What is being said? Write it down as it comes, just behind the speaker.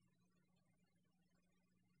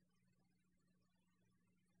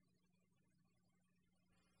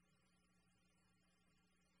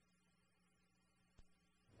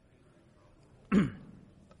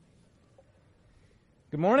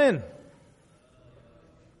Good morning.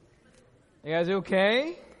 You guys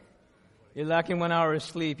okay? You're lacking 1 hour of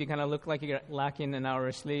sleep. You kind of look like you're lacking an hour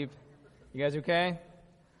of sleep. You guys okay?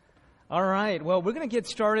 All right. Well, we're going to get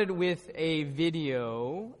started with a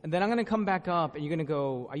video, and then I'm going to come back up, and you're going to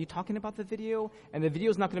go, are you talking about the video? And the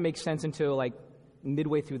video's not going to make sense until like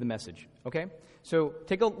midway through the message, okay? So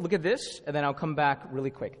take a look at this, and then I'll come back really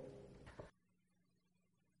quick.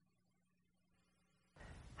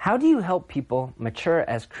 How do you help people mature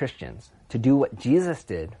as Christians to do what Jesus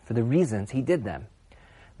did for the reasons he did them?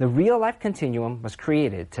 The Real Life Continuum was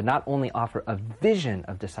created to not only offer a vision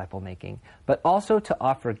of disciple making, but also to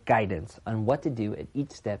offer guidance on what to do at each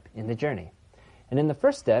step in the journey. And in the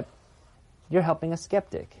first step, you're helping a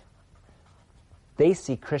skeptic. They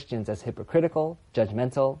see Christians as hypocritical,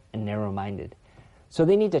 judgmental, and narrow-minded. So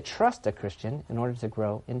they need to trust a Christian in order to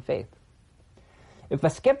grow in faith. If a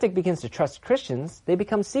skeptic begins to trust Christians, they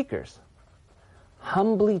become seekers.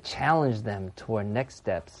 Humbly challenge them toward next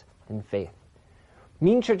steps in faith.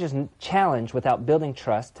 Mean churches challenge without building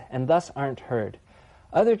trust and thus aren't heard.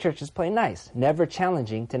 Other churches play nice, never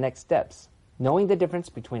challenging to next steps. Knowing the difference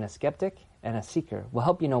between a skeptic and a seeker will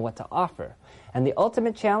help you know what to offer. And the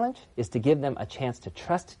ultimate challenge is to give them a chance to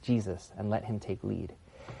trust Jesus and let him take lead.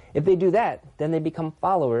 If they do that, then they become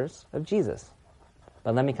followers of Jesus.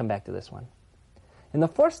 But let me come back to this one. In the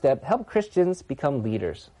fourth step, help Christians become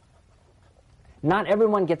leaders. Not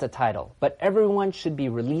everyone gets a title, but everyone should be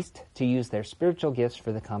released to use their spiritual gifts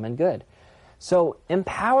for the common good. So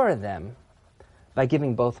empower them by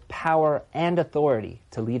giving both power and authority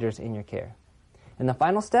to leaders in your care. In the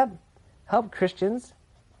final step, help Christians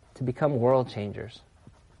to become world changers.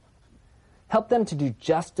 Help them to do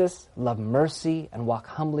justice, love mercy, and walk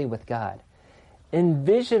humbly with God.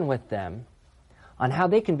 Envision with them on how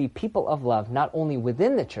they can be people of love not only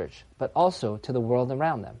within the church, but also to the world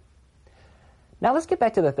around them. Now let's get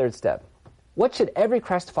back to the third step. What should every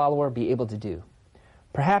Christ follower be able to do?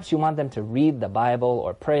 Perhaps you want them to read the Bible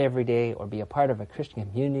or pray every day or be a part of a Christian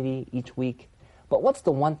community each week. But what's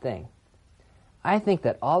the one thing? I think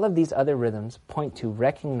that all of these other rhythms point to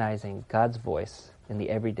recognizing God's voice in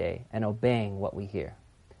the everyday and obeying what we hear.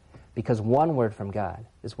 Because one word from God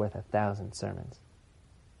is worth 1,000 sermons.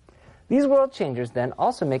 These world changers then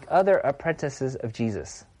also make other apprentices of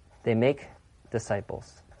Jesus. They make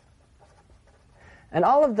disciples. And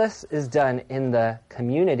all of this is done in the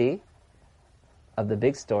community of the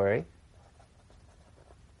big story,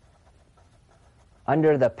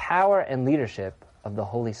 under the power and leadership of the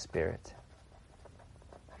Holy Spirit.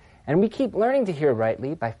 And we keep learning to hear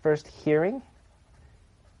rightly by first hearing,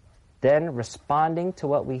 then responding to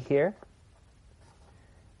what we hear,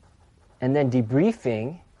 and then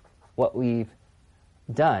debriefing what we've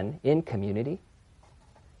done in community.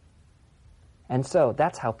 And so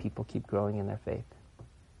that's how people keep growing in their faith.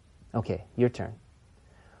 Okay, your turn.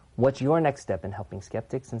 What's your next step in helping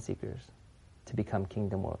skeptics and seekers to become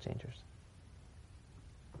kingdom world changers?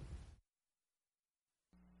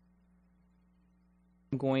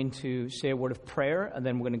 I'm going to say a word of prayer, and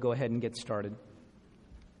then we're going to go ahead and get started.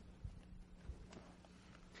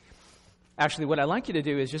 Actually, what I'd like you to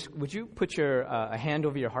do is would you put a hand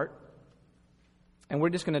over your heart? And we're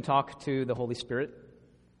just going to talk to the Holy Spirit.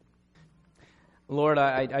 Lord,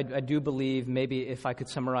 I do believe maybe if I could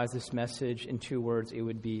summarize this message in 2 words, it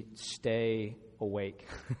would be stay awake.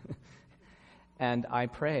 And I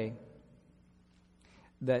pray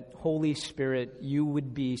that, Holy Spirit, you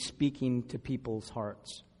would be speaking to people's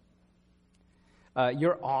hearts.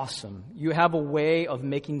 You're awesome. You have a way of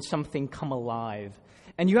making something come alive.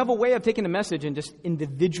 And you have a way of taking a message and just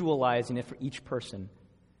individualizing it for each person.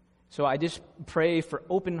 So I just pray for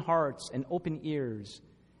open hearts and open ears,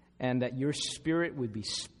 and that your Spirit would be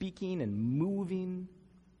speaking and moving.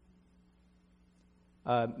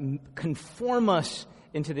 Conform us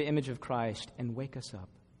into the image of Christ and wake us up.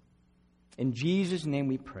 In Jesus' name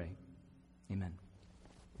we pray. Amen.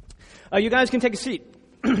 You guys can take a seat.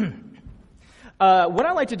 What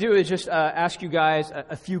I'd like to do is just ask you guys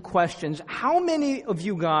a few questions. How many of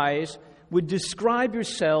you guys would describe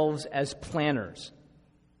yourselves as planners?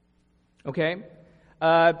 Okay?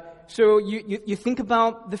 So you think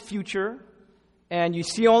about the future, and you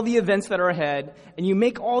see all the events that are ahead, and you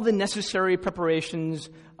make all the necessary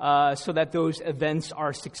preparations so that those events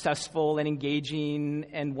are successful and engaging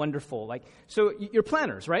and wonderful. So you're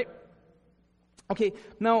planners, right? Okay,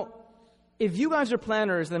 now, if you guys are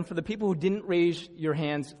planners, then for the people who didn't raise your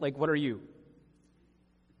hands, what are you?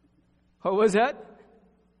 What was that?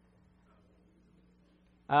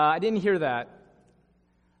 I didn't hear that.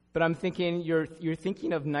 But I'm thinking, you're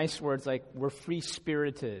thinking of nice words like we're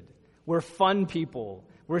free-spirited, we're fun people,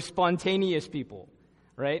 we're spontaneous people.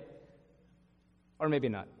 right? Or maybe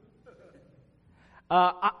not.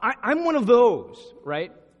 I'm one of those,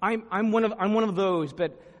 right? I'm one of those,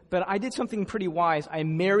 but I did something pretty wise. I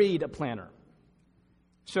married a planner.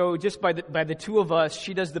 So just by the two of us,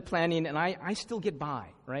 she does the planning, and I still get by,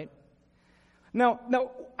 right? Now,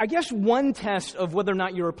 I guess one test of whether or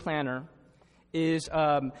not you're a planner is,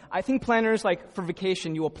 I think planners, like for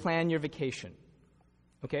vacation, you will plan your vacation,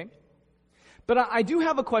 okay? But I do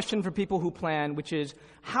have a question for people who plan, which is,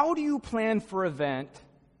 how do you plan for an event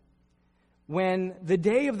when the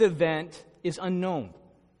day of the event is unknown?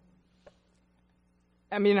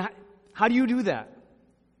 I mean, how do you do that?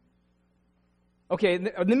 Okay,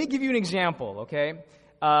 let me give you an example, okay?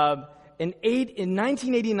 In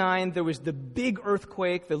 1989, there was the big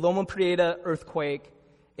earthquake, the Loma Prieta earthquake.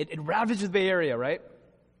 It ravaged the Bay Area, right?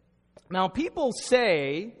 Now, people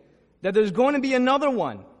say that there's going to be another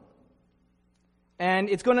one. And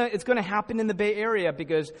it's going to happen in the Bay Area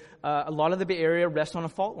because a lot of the Bay Area rests on a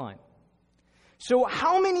fault line. So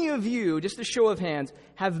how many of you, just a show of hands,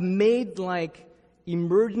 have made like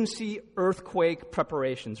emergency earthquake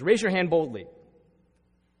preparations? Raise your hand boldly.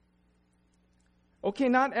 Okay,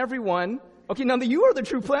 not everyone. Okay, now you are the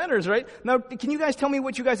true planners, right? Now, can you guys tell me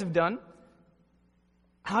what you guys have done?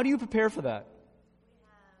 How do you prepare for that? We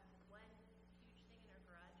have one huge thing in our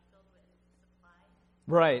garage filled with supplies.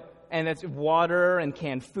 Right, and that's water and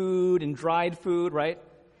canned food and dried food, right? And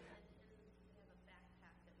we have a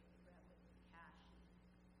backpack that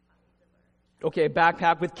we can grab with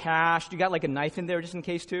cash. Okay, backpack with cash. You got like a knife in there just in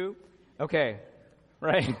case too? Okay,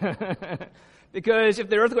 right. Because if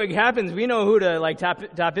the earthquake happens, we know who to like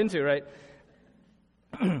tap into, right?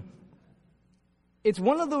 It's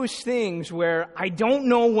one of those things where I don't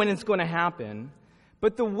know when it's going to happen,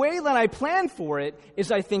 but the way that I plan for it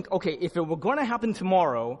is I think, okay, if it were going to happen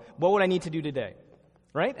tomorrow, what would I need to do today?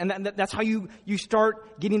 Right? And that's how you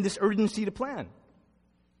start getting this urgency to plan.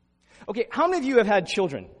 Okay, how many of you have had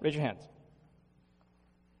children? Raise your hands.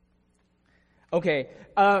 Okay,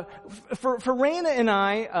 for Raina and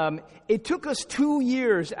I, it took us 2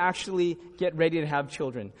 years actually get ready to have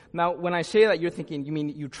children. Now, when I say that, you're thinking, you mean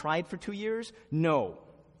you tried for 2 years? No.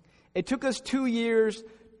 It took us 2 years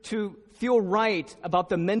to feel right about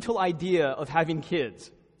the mental idea of having kids.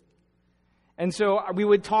 And so we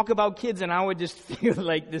would talk about kids, and I would just feel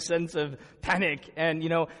like this sense of panic. And,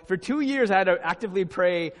 for 2 years, I had to actively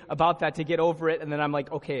pray about that to get over it. And then I'm like,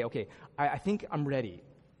 okay, I think I'm ready.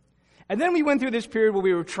 And then we went through this period where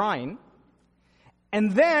we were trying.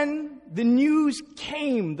 And then the news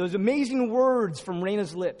came, those amazing words from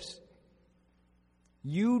Raina's lips.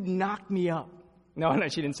 You knocked me up. No,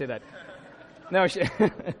 she didn't say that. No,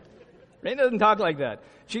 Raina doesn't talk like that.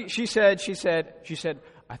 She said,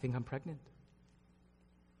 I think I'm pregnant.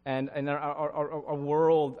 And our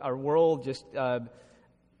world just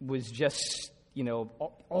was just,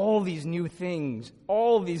 all these new things.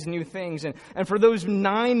 And for those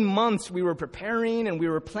 9 months, we were preparing and we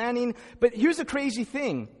were planning. But here's the crazy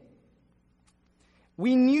thing.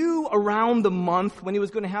 We knew around the month when it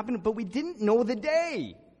was going to happen, but we didn't know the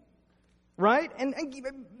day. Right? And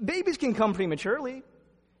babies can come prematurely.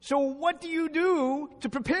 So what do you do to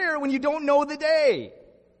prepare when you don't know the day?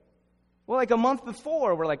 Well, like a month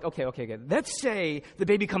before, we're like, okay. Let's say the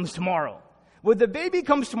baby comes tomorrow. When the baby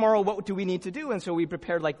comes tomorrow, what do we need to do? And so we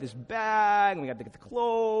prepared like this bag, and we got to get the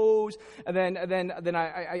clothes, and then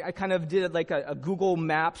I kind of did like a Google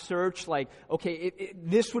map search, like, okay,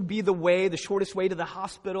 this would be the shortest way to the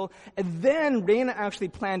hospital. And then Raina actually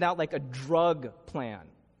planned out like a drug plan.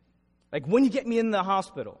 Like when you get me in the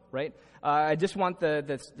hospital, right? I just want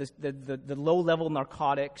the low-level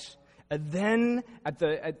narcotics. And then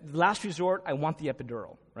at last resort, I want the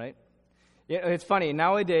epidural, right? It's funny,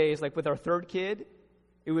 nowadays, like with our third kid,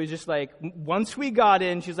 it was just like, once we got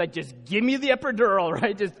in, she's like, just give me the epidural,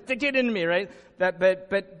 right? Just stick it in me, right?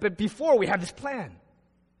 But before, we had this plan.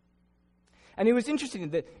 And it was interesting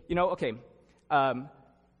that,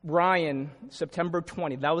 Ryan, September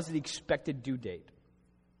 20th, that was the expected due date.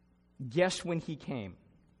 Guess when he came?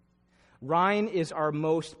 Ryan is our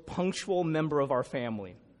most punctual member of our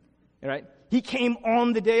family, right? He came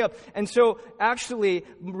on the day of. And so actually,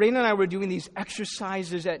 Raina and I were doing these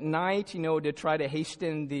exercises at night, to try to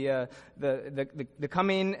hasten the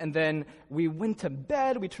coming. And then we went to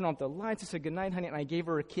bed. We turned off the lights. I said, good night, honey. And I gave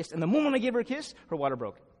her a kiss. And the moment I gave her a kiss, her water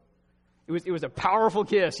broke. It was a powerful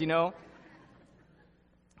kiss,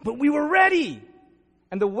 But we were ready.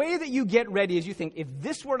 And the way that you get ready is you think, if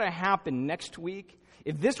this were to happen next week,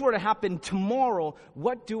 if this were to happen tomorrow,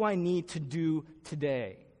 what do I need to do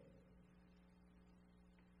today?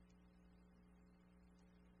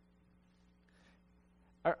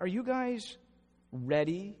 Are you guys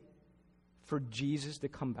ready for Jesus to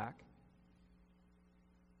come back?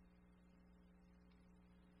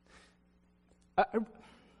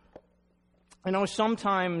 I know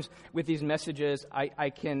sometimes with these messages, I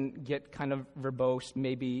can get kind of verbose,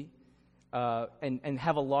 maybe, and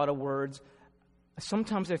have a lot of words.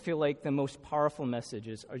 Sometimes I feel like the most powerful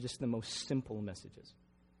messages are just the most simple messages.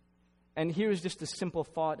 And here's just a simple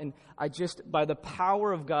thought, and by the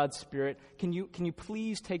power of God's Spirit, can you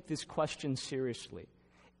please take this question seriously?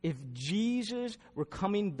 If Jesus were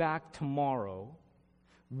coming back tomorrow,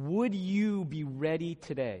 would you be ready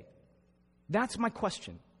today? That's my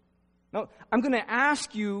question. Now, I'm going to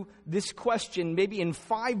ask you this question maybe in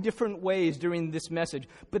 5 different ways during this message,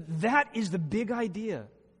 but that is the big idea.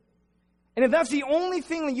 And if that's the only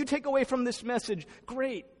thing that you take away from this message,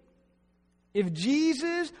 great. If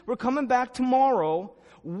Jesus were coming back tomorrow,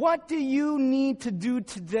 what do you need to do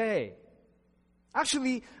today?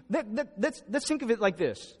 Actually, let's think of it like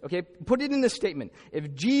this, okay? Put it in this statement.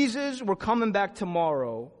 If Jesus were coming back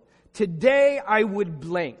tomorrow, today I would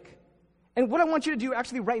blank. And what I want you to do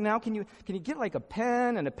actually right now, can you get like a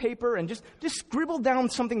pen and a paper and just scribble down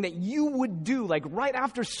something that you would do like right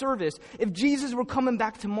after service if Jesus were coming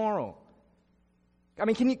back tomorrow? I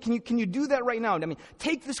mean, can you do that right now? I mean,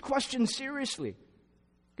 take this question seriously.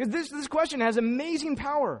 Because this question has amazing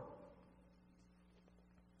power.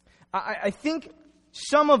 I think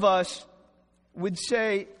some of us would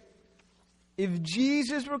say, if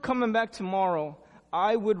Jesus were coming back tomorrow,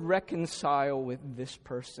 I would reconcile with this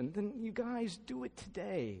person. Then you guys do it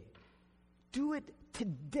today. Do it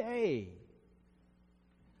today.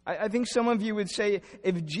 I think some of you would say,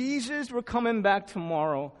 if Jesus were coming back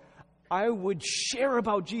tomorrow, I would share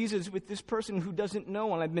about Jesus with this person who doesn't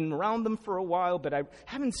know, and I've been around them for a while, but I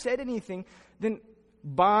haven't said anything. Then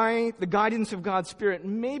by the guidance of God's Spirit,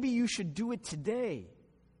 maybe you should do it today.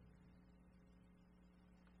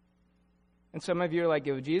 And some of you are like,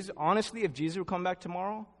 if Jesus would come back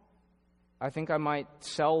tomorrow, I think I might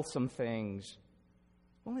sell some things.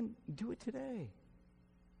 Well, then do it today.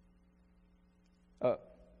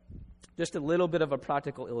 Just a little bit of a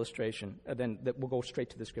practical illustration, and then we'll go straight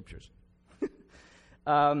to the scriptures.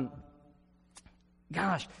 One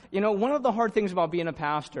of the hard things about being a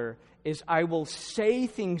pastor is I will say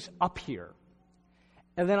things up here,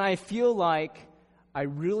 and then I feel like I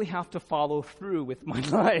really have to follow through with my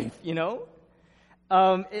life,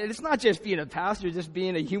 It's not just being a pastor, it's just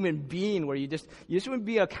being a human being where you just want to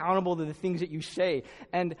be accountable to the things that you say.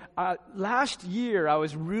 And last year, I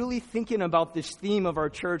was really thinking about this theme of our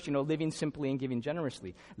church, living simply and giving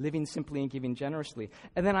generously. Living simply and giving generously.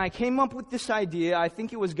 And then I came up with this idea. I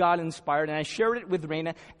think it was God-inspired, and I shared it with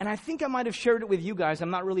Raina, and I think I might have shared it with you guys. I'm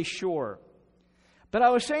not really sure. But I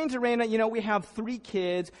was saying to Raina, we have 3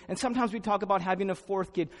 kids, and sometimes we talk about having a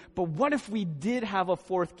 4th kid. But what if we did have a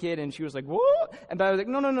 4th kid? And she was like, what? And I was like,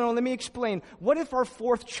 no, let me explain. What if our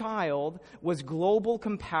 4th child was global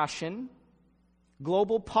compassion,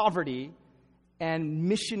 global poverty, and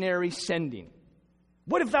missionary sending?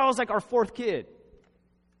 What if that was like our 4th kid?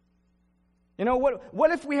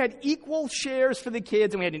 What if we had equal shares for the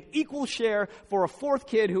kids, and we had an equal share for a 4th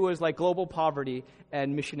kid who was like global poverty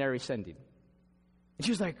and missionary sending? And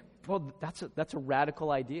she was like, well, that's a radical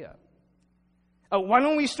idea. Why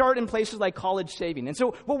don't we start in places like college saving? And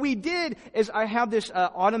so what we did is I have this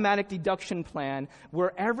automatic deduction plan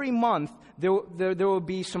where every month there will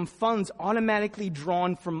be some funds automatically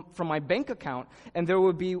drawn from my bank account. And there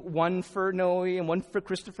will be one for Noe and one for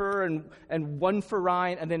Christopher and one for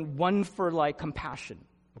Ryan and then one for like compassion.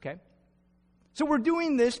 Okay? So we're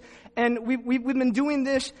doing this, and we've been doing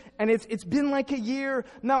this, and it's been like a year.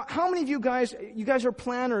 Now, how many of you guys are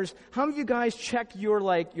planners, how many of you guys check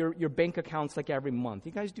your bank accounts like every month?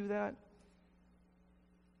 You guys do that?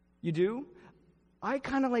 You do? I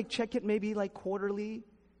kind of like check it maybe like quarterly.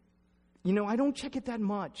 I don't check it that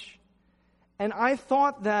much. And I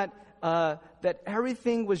thought that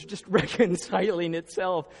everything was just reconciling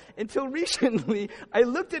itself until recently I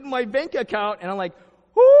looked at my bank account, and I'm like,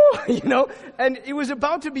 and it was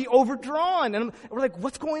about to be overdrawn. And we're like,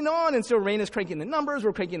 what's going on? And so Raina's cranking the numbers,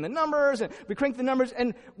 we're cranking the numbers, and we crank the numbers,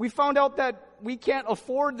 and we found out that we can't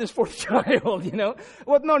afford this 4th child,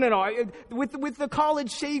 Well, no. With the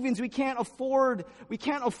college savings, we can't afford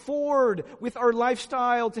with our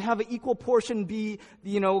lifestyle to have an equal portion be,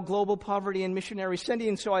 global poverty and missionary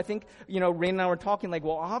sending. So I think, Raina and I were talking like,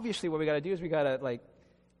 well, obviously what we got to do is we got to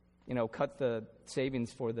cut the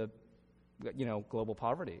savings for the global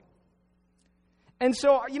poverty. And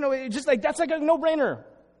so, it's just like, that's like a no-brainer.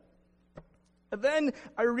 And then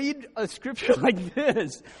I read a scripture like this,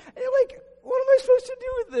 and I'm like, what am I supposed to do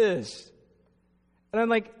with this? And I'm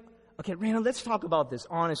like, Okay, Randall, let's talk about this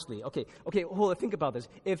honestly. Okay, hold on, think about this.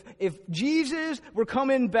 If Jesus were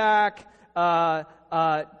coming back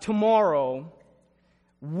tomorrow,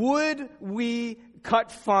 would we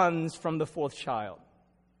cut funds from the fourth child?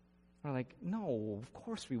 We're like, no, of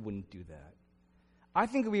course we wouldn't do that. I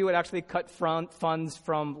think we would actually cut funds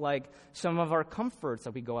from like some of our comforts,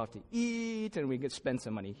 that we go out to eat and we could spend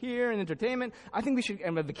some money here and entertainment. I think we should,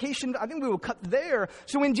 and a vacation, I think we will cut there.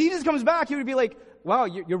 So when Jesus comes back, he would be like, wow,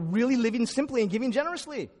 you're really living simply and giving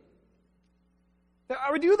generously.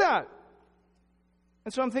 I would do that.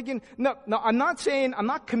 And so I'm thinking, no, I'm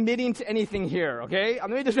not committing to anything here, okay? Let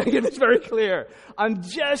me just make this very clear. I'm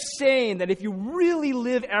just saying that if you really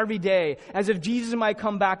live every day as if Jesus might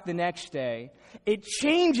come back the next day, it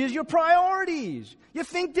changes your priorities. You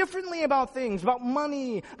think differently about things, about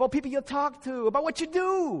money, about people you talk to, about what you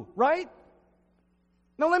do, right?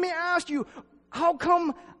 Now let me ask you, how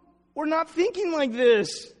come we're not thinking like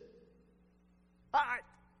this?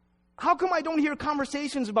 How come I don't hear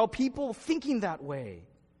conversations about people thinking that way?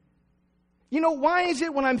 You know, why is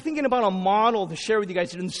it when I'm thinking about a model to share with you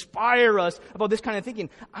guys to inspire us about this kind of thinking,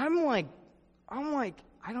 I'm like,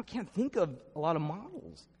 can't think of a lot of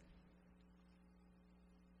models.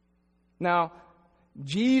 Now,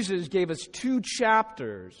 Jesus gave us 2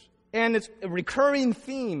 chapters, and it's a recurring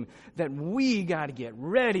theme that we got to get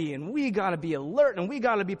ready, and we got to be alert, and we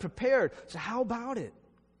got to be prepared. So how about it?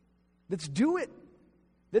 Let's do it.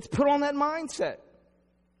 Let's put on that mindset.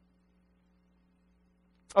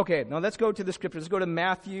 Okay, now let's go to the scripture. Let's go to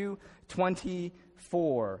Matthew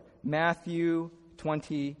 24. Matthew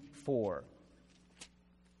 24.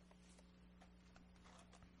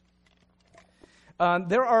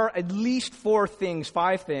 There are at least 5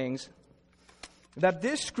 things, that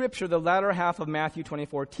this scripture, the latter half of Matthew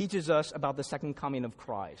 24, teaches us about the second coming of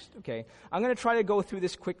Christ. Okay, I'm going to try to go through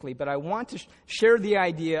this quickly, but I want to share the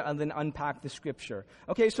idea and then unpack the scripture.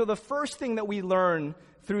 Okay, so the first thing that we learn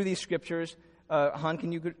through these scriptures, Han,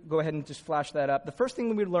 can you go ahead and just flash that up? The first thing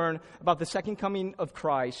that we learn about the second coming of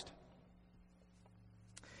Christ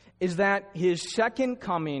is that his second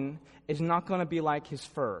coming is not going to be like his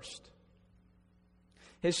first.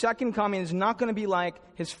 His second coming is not going to be like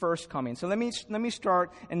his first coming. So let me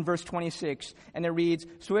start in verse 26, and it reads,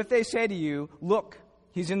 "So if they say to you, 'Look,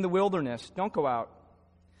 he's in the wilderness,' don't go out.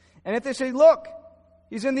 And if they say, 'Look,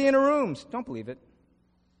 he's in the inner rooms,' don't believe it.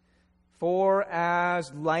 For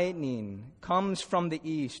as lightning comes from the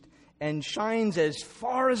east and shines as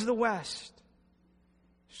far as the west,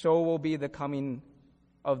 so will be the coming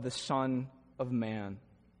of the Son of Man."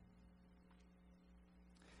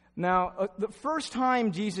 Now, the first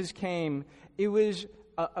time Jesus came, it was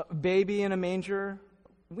a baby in a manger.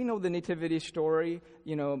 We know the nativity story,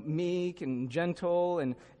 meek and gentle,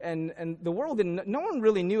 and the world didn't. No one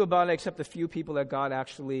really knew about it except a few people that God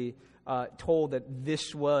actually told that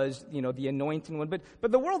this was, the anointing one.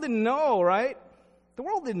 But the world didn't know, right? The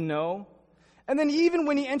world didn't know. And then even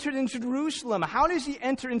when he entered into Jerusalem, how does he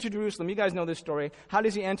enter into Jerusalem? You guys know this story. How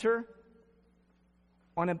does he enter?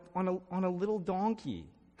 On a little donkey.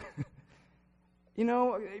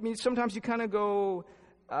 Sometimes you kind of go,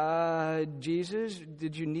 Jesus,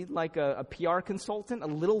 did you need like a PR consultant? A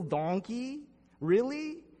little donkey?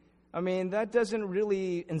 Really? That doesn't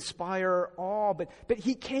really inspire awe. But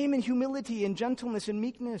he came in humility and gentleness and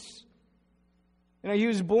meekness. He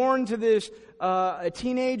was born to this a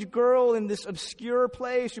teenage girl in this obscure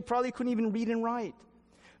place who probably couldn't even read and write.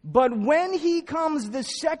 But when he comes the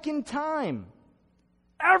second time,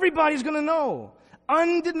 everybody's going to know.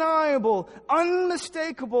 Undeniable,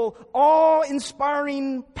 unmistakable,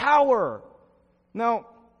 awe-inspiring power. Now,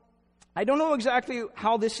 I don't know exactly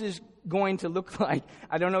how this is going to look like.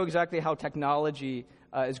 I don't know exactly how technology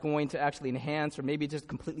is going to actually enhance, or maybe just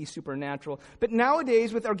completely supernatural. But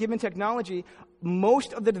nowadays, with our given technology,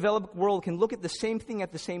 most of the developed world can look at the same thing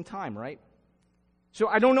at the same time, right? So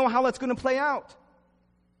I don't know how that's going to play out.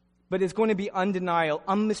 But it's going to be undeniable,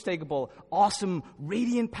 unmistakable, awesome,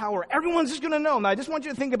 radiant power. Everyone's just going to know. Now, I just want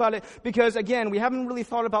you to think about it because, again, we haven't really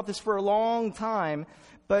thought about this for a long time.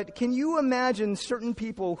 But can you imagine certain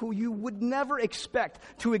people who you would never expect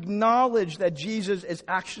to acknowledge that Jesus is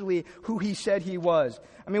actually who he said he was?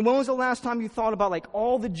 When was the last time you thought about,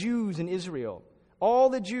 all the Jews in Israel? All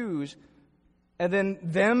the Jews, and then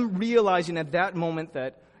them realizing at that moment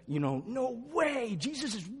that, no way,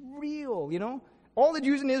 Jesus is real, All the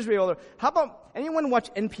Jews in Israel. How about anyone watch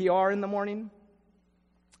NPR in the morning?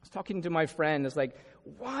 I was talking to my friend. It's like,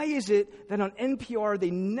 why is it that on NPR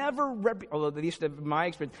they never, although at least in my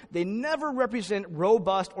experience, they never represent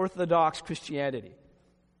robust Orthodox Christianity?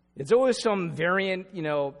 It's always some variant,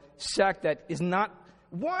 sect that is not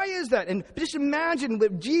Why is that? And just imagine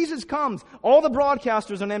when Jesus comes, all the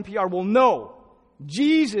broadcasters on NPR will know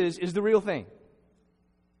Jesus is the real thing.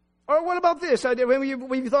 Or what about this? When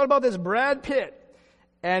you thought about this, Brad Pitt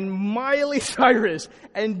and Miley Cyrus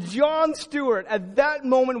and Jon Stewart at that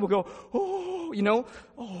moment will go, oh, no.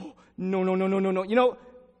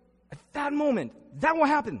 At that moment, that will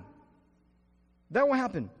happen. That will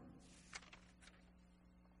happen.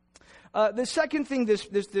 The second thing this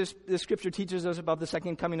scripture teaches us about the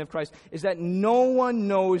second coming of Christ is that no one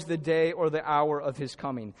knows the day or the hour of his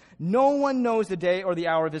coming. No one knows the day or the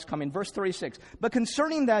hour of his coming. Verse 36, but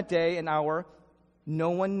concerning that day and hour, no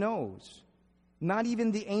one knows, not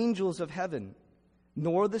even the angels of heaven,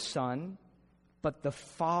 nor the Son, but the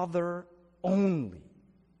Father only.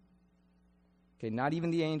 Okay, not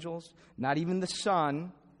even the angels, not even the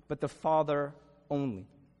Son, but the Father only.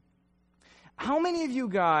 How many of you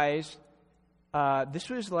guys, this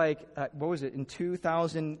was like, what was it, in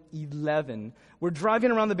 2011, were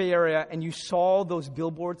driving around the Bay Area and you saw those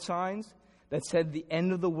billboard signs that said the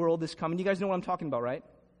end of the world is coming? You guys know what I'm talking about, right?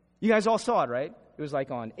 You guys all saw it, right? It was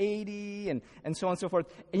like on 80 and so on and so forth.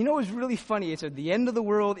 And you know what was really funny? It said the end of the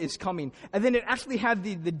world is coming. And then it actually had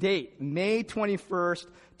the date, May 21st,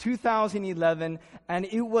 2011, and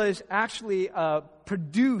it was actually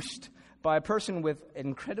produced by a person with an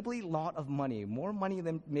incredibly lot of money, more money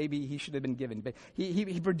than maybe he should have been given. But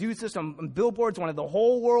he produced this on billboards, wanted the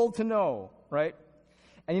whole world to know, right?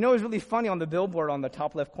 And you know what was really funny? On the billboard on the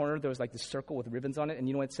top left corner, there was like this circle with ribbons on it, and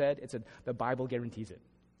you know what it said? It said, the Bible guarantees it.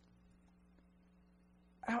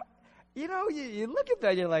 You know, you look at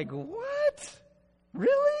that, you're like, what?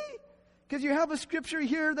 Really? Because you have a scripture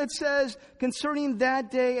here that says, concerning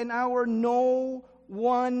that day and hour, no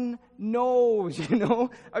one knows, you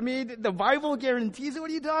know? I mean, the Bible guarantees it. What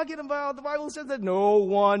are you talking about? The Bible says that no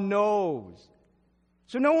one knows.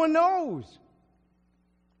 So no one knows.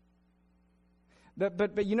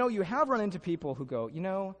 But you know, you have run into people who go, you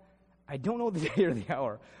know, I don't know the day or the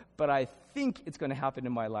hour, but I think it's going to happen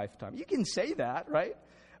in my lifetime. You can say that, right?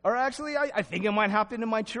 Or actually, I think it might happen in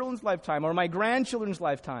my children's lifetime or my grandchildren's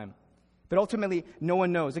lifetime. But ultimately, no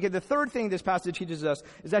one knows. Okay, the third thing this passage teaches us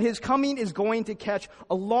is that his coming is going to catch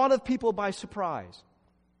a lot of people by surprise.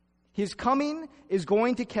 His coming is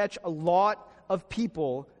going to catch a lot of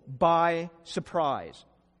people by surprise.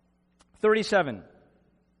 37.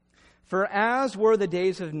 For as were the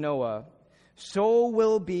days of Noah, so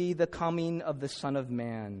will be the coming of the Son of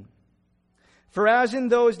Man. For as in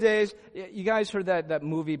those days, you guys heard that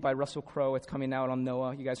movie by Russell Crowe, it's coming out on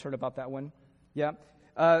Noah. You guys heard about that one? Yeah?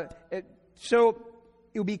 So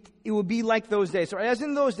it will be like those days. So as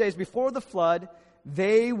in those days before the flood,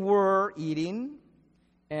 they were eating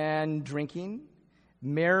and drinking,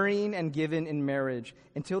 marrying and given in marriage,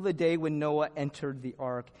 until the day when Noah entered the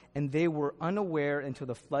ark. And they were unaware until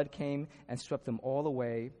the flood came and swept them all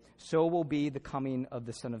away. So will be the coming of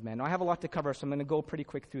the Son of Man. Now I have a lot to cover, so I'm going to go pretty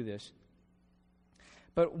quick through this.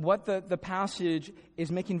 But what the passage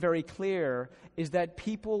is making very clear is that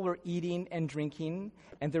people were eating and drinking,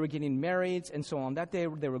 and they were getting married, and so on. That day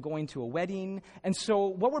they were going to a wedding. And so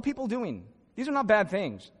what were people doing? These are not bad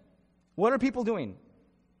things. What are people doing?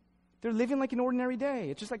 They're living like an ordinary day.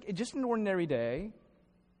 It's just an ordinary day.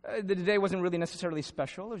 The day wasn't really necessarily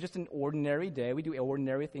special. It was just an ordinary day. We do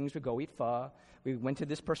ordinary things. We go eat pho. We went to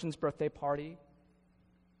this person's birthday party.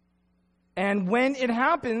 And when it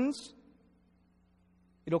happens,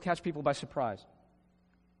 it'll catch people by surprise.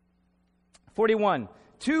 41.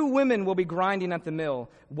 2 women will be grinding at the mill.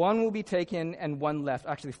 One will be taken and one left.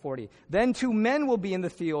 Actually, 40. Then 2 men will be in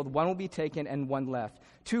the field. One will be taken and one left.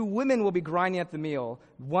 2 women will be grinding at the mill.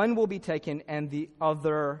 One will be taken and the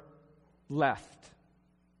other left.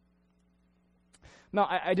 Now,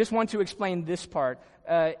 I just want to explain this part.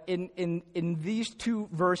 In these 2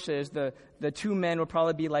 verses, the 2 men would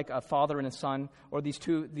probably be like a father and a son, or these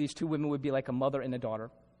two women would be like a mother and a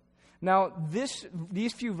daughter. Now,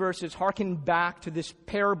 these few verses harken back to this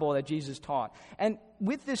parable that Jesus taught. And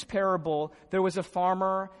with this parable, there was a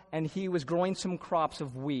farmer, and he was growing some crops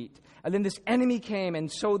of wheat. And then this enemy came and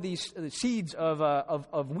sowed these seeds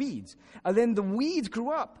of weeds. And then the weeds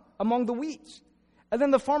grew up among the wheats. And then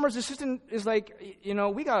the farmer's assistant is like, you know,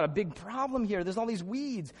 we got a big problem here. There's all these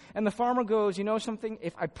weeds. And the farmer goes, you know something?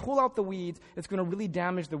 If I pull out the weeds, it's going to really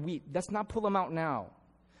damage the wheat. Let's not pull them out now.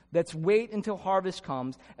 Let's wait until harvest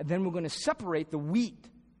comes, and then we're going to separate the wheat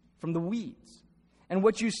from the weeds. And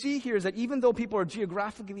what you see here is that even though people are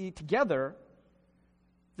geographically together,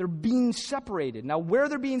 they're being separated. Now, where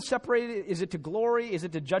they're being separated, is it to glory? Is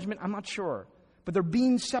it to judgment? I'm not sure. But they're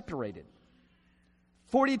being separated.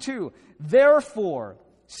 42, therefore,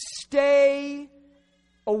 stay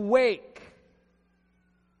awake.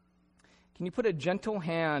 Can you put a gentle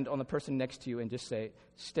hand on the person next to you and just say,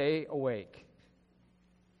 stay awake?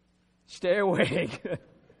 Stay awake.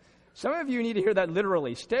 Some of you need to hear that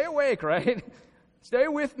literally. Stay awake, right? Stay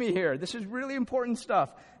with me here. This is really important stuff.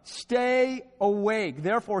 Stay awake.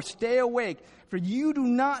 Therefore, stay awake, for you do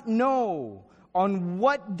not know on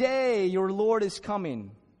what day your Lord is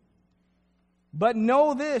coming. But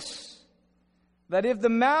know this, that if the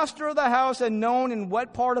master of the house had known in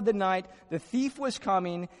what part of the night the thief was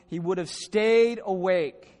coming, he would have stayed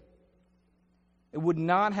awake. It would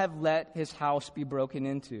not have let his house be broken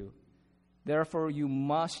into. Therefore, you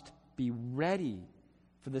must be ready,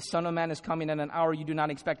 for the Son of Man is coming at an hour you do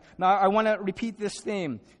not expect. Now, I want to repeat this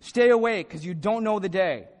theme. Stay awake, because you don't know the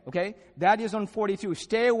day. Okay? That is on 42.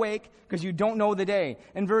 Stay awake, because you don't know the day.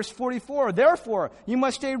 In verse 44, therefore, you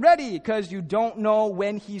must stay ready, because you don't know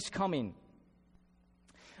when he's coming.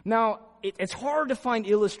 Now, it's hard to find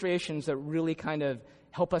illustrations that really kind of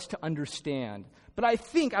help us to understand. But I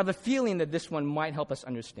have a feeling that this one might help us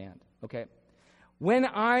understand. Okay? When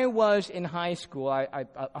I was in high school,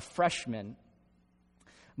 a freshman,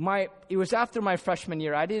 it was after my freshman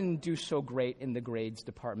year. I didn't do so great in the grades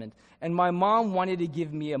department. And my mom wanted to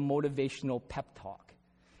give me a motivational pep talk.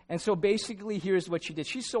 And so basically, here's what she did.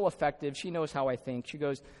 She's so effective. She knows how I think. She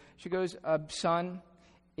goes, son,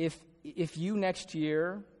 if you next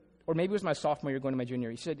year, or maybe it was my sophomore year going to my junior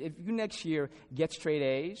year, she said, if you next year get straight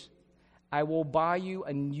A's, I will buy you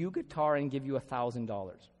a new guitar and give you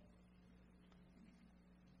 $1,000.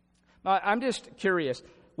 Now, I'm just curious.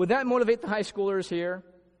 Would that motivate the high schoolers here?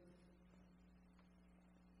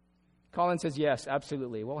 Colin says, yes,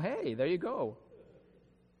 absolutely. Well, hey, there you go.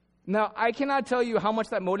 Now, I cannot tell you how much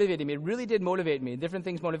that motivated me. It really did motivate me. Different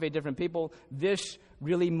things motivate different people. This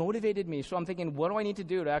really motivated me. So I'm thinking, what do I need to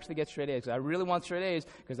do to actually get straight A's? I really want straight A's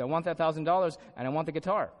because I want that $1,000 and I want the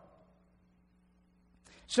guitar.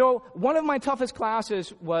 So one of my toughest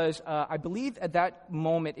classes was, I believe at that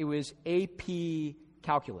moment, it was AP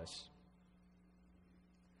Calculus.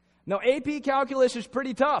 Now, AP Calculus is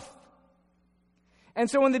pretty tough. And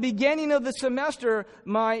so in the beginning of the semester,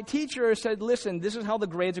 my teacher said, listen, this is how the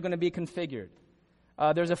grades are going to be configured.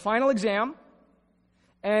 There's a final exam,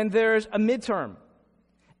 and there's a midterm.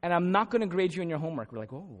 And I'm not going to grade you in your homework. We're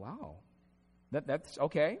like, oh, wow. That's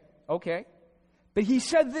okay. But he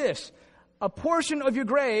said this, a portion of your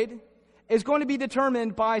grade is going to be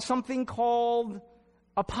determined by something called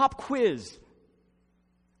a pop quiz.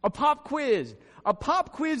 A pop quiz. A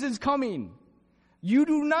pop quiz is coming. You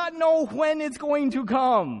do not know when it's going to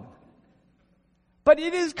come. But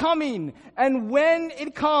it is coming. And when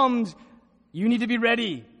it comes, you need to be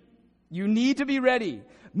ready. You need to be ready.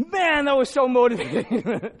 Man, that was so motivating.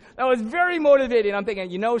 That was very motivating. I'm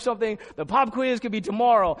thinking, you know something? The pop quiz could be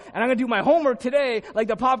tomorrow. And I'm going to do my homework today like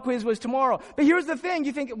the pop quiz was tomorrow. But here's the thing.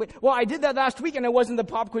 You think, well, I did that last week and it wasn't the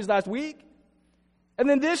pop quiz last week. And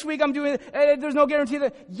then this week I'm doing it. There's no guarantee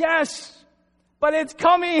that, yes, but it's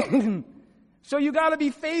coming. So you got to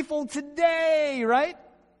be faithful today, right?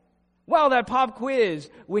 Well, that pop quiz,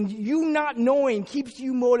 when you not knowing keeps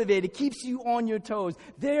you motivated, keeps you on your toes,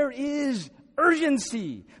 there is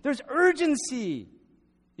urgency. There's urgency.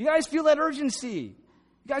 You guys feel that urgency?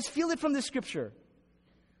 You guys feel it from the scripture?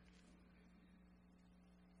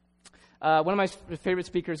 One of my favorite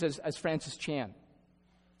speakers is Francis Chan.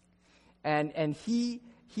 And he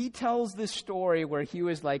tells this story where he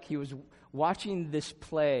was watching this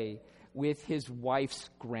play with his wife's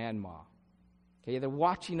grandma. Okay, they're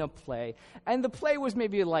watching a play, and the play was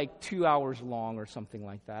maybe like 2 hours long or something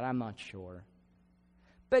like that. I'm not sure.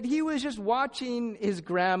 But he was just watching his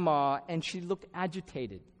grandma, and she looked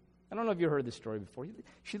agitated. I don't know if you heard this story before.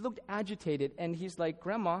 She looked agitated, and he's like,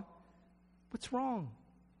 Grandma, what's wrong?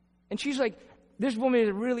 And she's like, this woman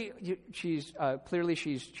is really, she's clearly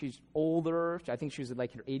she's older. I think she's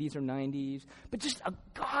like her 80s or 90s, but just a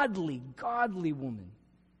godly woman.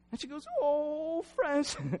 And she goes, oh,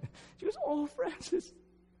 Francis. She goes, oh, Francis.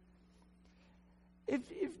 If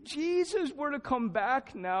Jesus were to come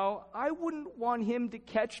back now, I wouldn't want him to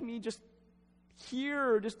catch me just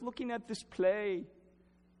here, just looking at this play.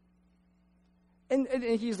 And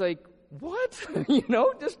he's like, what?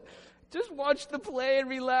 Just watch the play and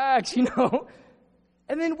relax, And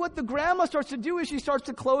then what the grandma starts to do is she starts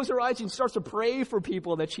to close her eyes and starts to pray for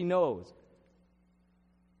people that she knows.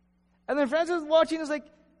 And then Francis is watching and is like,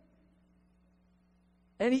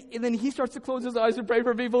 and then he starts to close his eyes and pray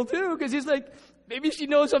for people too, because he's like, maybe she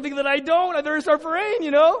knows something that I don't. I better start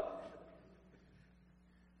praying,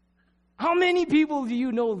 How many people do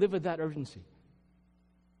you know live with that urgency?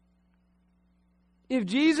 If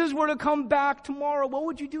Jesus were to come back tomorrow, what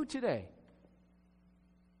would you do today?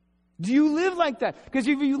 Do you live like that? Because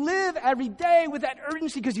if you live every day with that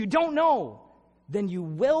urgency because you don't know, then you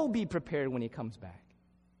will be prepared when he comes back.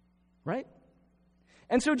 Right?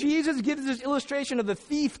 And so Jesus gives this illustration of the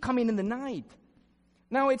thief coming in the night.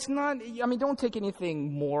 Now, it's not, don't take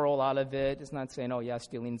anything moral out of it. It's not saying, oh, yeah,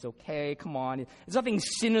 stealing's okay. Come on. It's nothing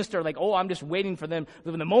sinister like, oh, I'm just waiting for them.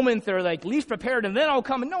 The moment they're like least prepared and then I'll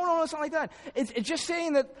come. No, it's not like that. It's just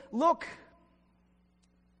saying that, look,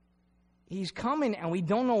 he's coming and we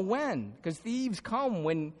don't know when. Because thieves come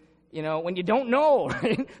when you don't know.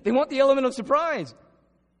 Right? They want the element of surprise.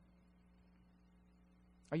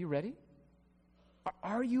 Are you ready?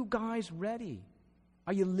 Are you guys ready?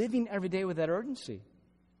 Are you living every day with that urgency?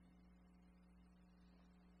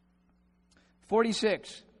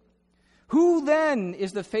 46. Who then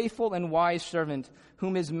is the faithful and wise servant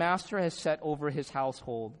whom his master has set over his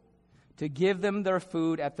household to give them their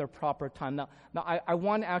food at their proper time? Now I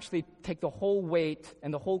want to actually take the whole weight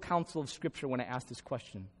and the whole counsel of Scripture when I ask this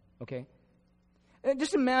question, okay? And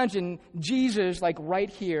just imagine Jesus like right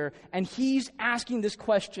here, and he's asking this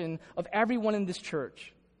question of everyone in this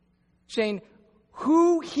church, saying,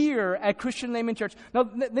 who here at Christian Layman Church, now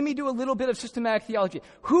let me do a little bit of systematic theology.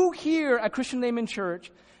 Who here at Christian Layman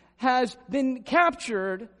Church has been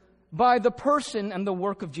captured by the person and the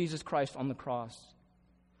work of Jesus Christ on the cross?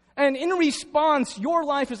 And in response, your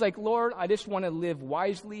life is like, Lord, I just want to live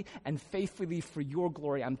wisely and faithfully for your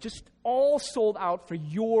glory. I'm just all sold out for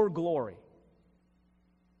your glory.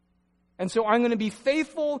 And so I'm going to be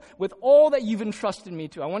faithful with all that you've entrusted me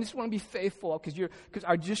to. I just want to be faithful because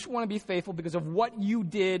I just want to be faithful because of what you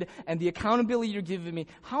did and the accountability you're giving me.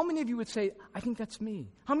 How many of you would say, I think that's me?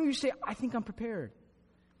 How many of you say, I think I'm prepared?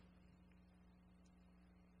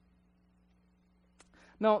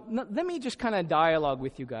 Now, let me just kind of dialogue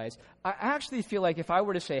with you guys. I actually feel like if I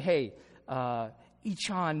were to say, hey,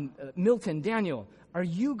 Ichan, Milton, Daniel, are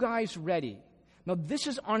you guys ready? Now, this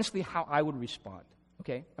is honestly how I would respond.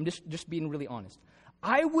 Okay, I'm just being really honest.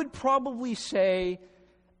 I would probably say,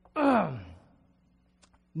 not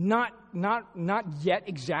yet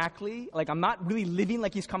exactly. Like, I'm not really living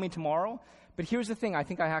like he's coming tomorrow. But here's the thing. I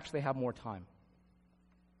think I actually have more time.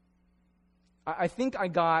 I think I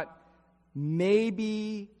got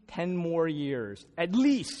maybe 10 more years, at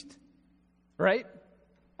least. Right?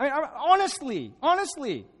 Honestly.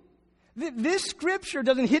 This Scripture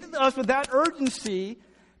doesn't hit us with that urgency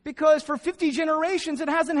because for 50 generations, it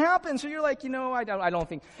hasn't happened. So you're like, I don't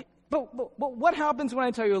think. But what happens when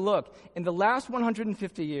I tell you, look, in the last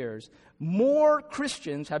 150 years, more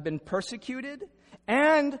Christians have been persecuted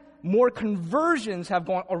and more conversions have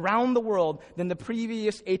gone around the world than the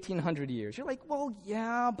previous 1,800 years. You're like, well,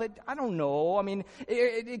 yeah, but I don't know. I mean,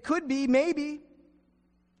 it could be, maybe.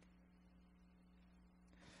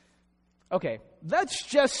 Okay, let's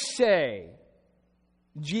just say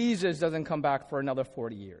Jesus doesn't come back for another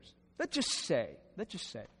 40 years. Let's just say. But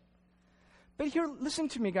here, listen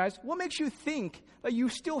to me, guys. What makes you think that you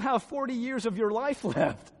still have 40 years of your life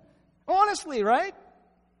left? Honestly, right?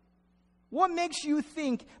 What makes you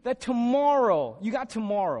think that tomorrow, you got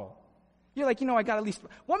tomorrow? You're like, I got at least.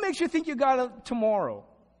 What makes you think you got tomorrow?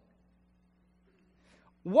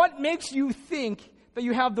 What makes you think that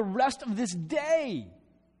you have the rest of this day?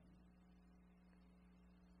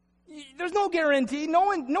 There's no guarantee. No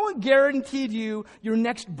one guaranteed you your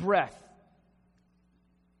next breath.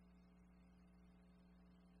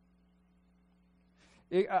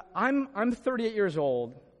 I'm 38 years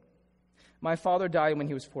old. My father died when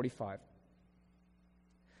he was 45.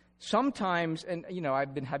 Sometimes, and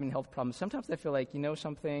I've been having health problems. Sometimes I feel like,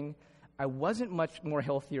 something, I wasn't much more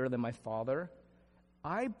healthier than my father.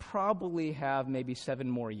 I probably have maybe 7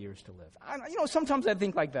 more years to live. Sometimes I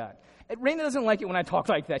think like that. Raina doesn't like it when I talk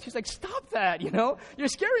like that. She's like, stop that, You're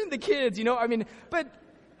scaring the kids, But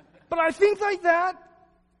I think like that.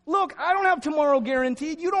 Look, I don't have tomorrow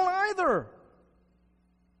guaranteed. You don't either.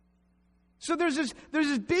 So there's this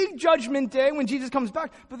big judgment day when Jesus comes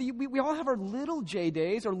back. But we all have our little J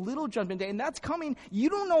days, our little judgment day, and that's coming. You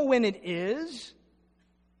don't know when it is.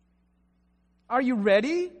 Are you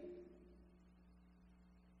ready?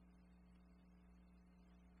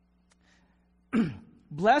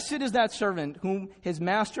 Blessed is that servant whom his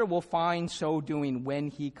master will find so doing when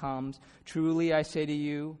he comes. Truly, I say to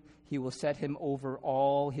you, he will set him over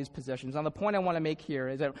all his possessions. Now, the point I want to make here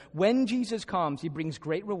is that when Jesus comes, he brings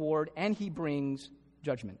great reward and he brings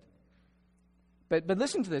judgment. But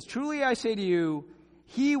listen to this. Truly, I say to you,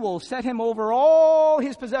 he will set him over all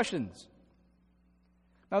his possessions.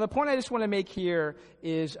 Now, the point I just want to make here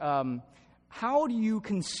is how do you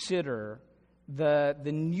consider the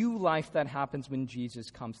new life that happens when Jesus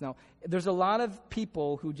comes. Now, there's a lot of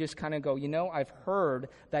people who just kind of go, I've heard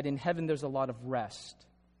that in heaven there's a lot of rest.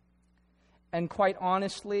 And quite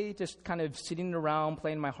honestly, just kind of sitting around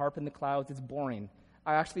playing my harp in the clouds, it's boring.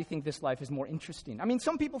 I actually think this life is more interesting. I mean,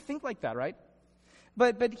 some people think like that, right?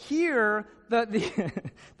 But here,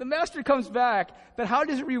 the master comes back, but how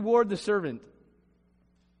does it reward the servant?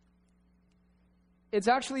 It's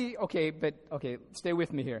actually, stay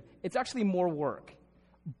with me here. It's actually more work.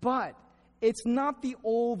 But it's not the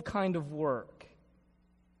old kind of work.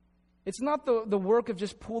 It's not the work of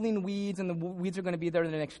just pulling weeds and the weeds are going to be there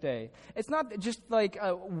the next day. It's not just like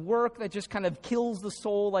a work that just kind of kills the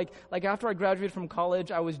soul. Like after I graduated from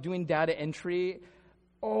college, I was doing data entry.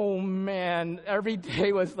 Oh man, every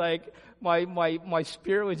day was like my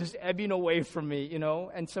spirit was just ebbing away from me,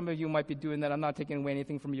 And some of you might be doing that. I'm not taking away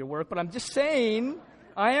anything from your work, but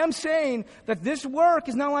I am saying that this work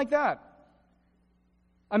is not like that.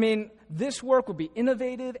 I mean, this work will be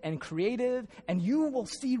innovative and creative, and you will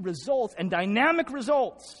see results and dynamic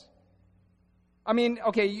results. I mean,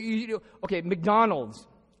 McDonald's,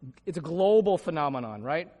 it's a global phenomenon,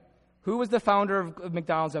 right? Who was the founder of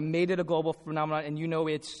McDonald's and made it a global phenomenon? And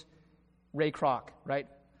it's Ray Kroc, right?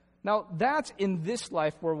 Now, that's in this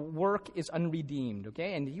life where work is unredeemed,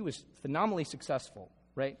 okay? And he was phenomenally successful,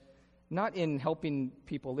 right? Not in helping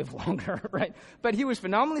people live longer, right? But he was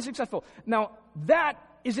phenomenally successful. Now, that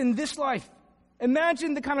is in this life.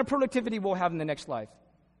 Imagine the kind of productivity we'll have in the next life.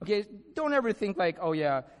 Okay, don't ever think like,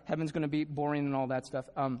 heaven's going to be boring and all that stuff.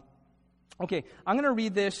 Okay, I'm going to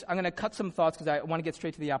read this. I'm going to cut some thoughts because I want to get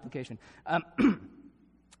straight to the application.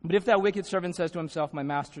 But if that wicked servant says to himself, my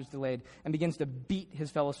master is delayed, and begins to beat his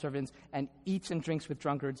fellow servants and eats and drinks with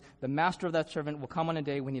drunkards, the master of that servant will come on a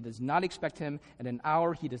day when he does not expect him, and an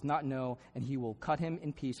hour he does not know, and he will cut him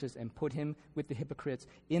in pieces and put him with the hypocrites.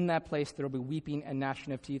 In that place there will be weeping and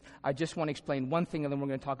gnashing of teeth. I just want to explain one thing, and then we're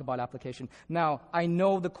going to talk about application. Now, I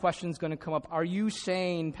know the question's going to come up. Are you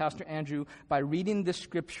saying, Pastor Andrew, by reading this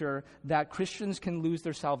scripture, that Christians can lose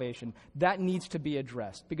their salvation? That needs to be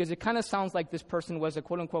addressed, because it kind of sounds like this person was a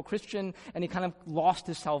quote-unquote Christian, and he kind of lost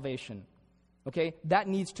his salvation. Okay? That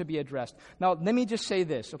needs to be addressed. Now, let me just say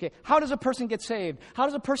this, okay? How does a person get saved? How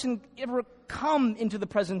does a person ever come into the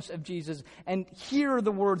presence of Jesus and hear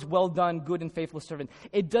the words, well done, good and faithful servant?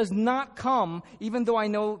 It does not come, even though I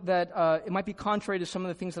know that it might be contrary to some of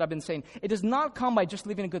the things that I've been saying, it does not come by just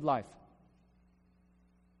living a good life.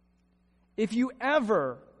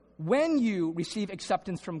 When you receive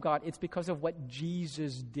acceptance from God, it's because of what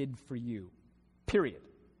Jesus did for you. Period.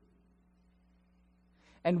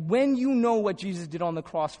 And when you know what Jesus did on the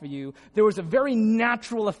cross for you, there was a very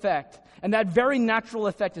natural effect. And that very natural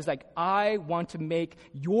effect is like, I want to make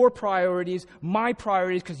your priorities my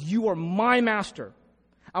priorities because you are my master.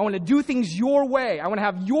 I want to do things your way. I want to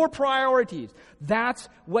have your priorities. That's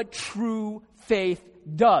what true faith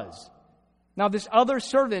does. Now, this other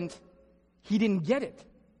servant, he didn't get it.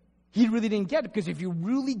 He really didn't get it, because if you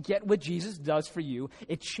really get what Jesus does for you,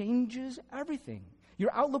 it changes everything.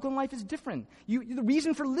 Your outlook on life is different. The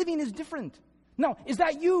reason for living is different. Now, is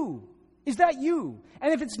that you? Is that you?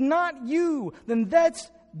 And if it's not you, then let's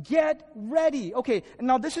get ready. Okay,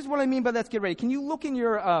 now this is what I mean by let's get ready. Can you look in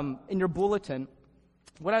your bulletin?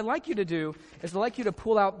 What I'd like you to do is I'd like you to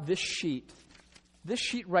pull out this sheet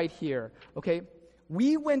right here. Okay,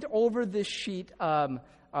 we went over this sheet a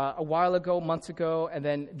while ago, months ago, and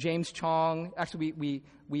then James Chong. Actually, we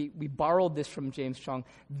borrowed this from James Chong.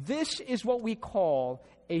 This is what we call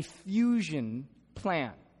a fusion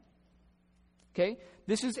plan. Okay?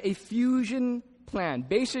 This is a fusion plan.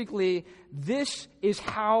 Basically, this is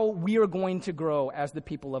how we are going to grow as the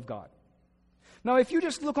people of God. Now, if you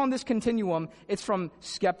just look on this continuum, it's from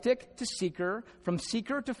skeptic to seeker, from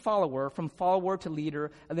seeker to follower, from follower to leader,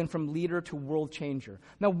 and then from leader to world changer.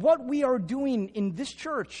 Now, what we are doing in this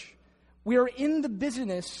church, we are in the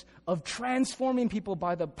business of transforming people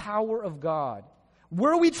by the power of God.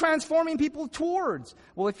 Where are we transforming people towards?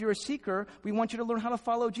 Well, if you're a seeker, we want you to learn how to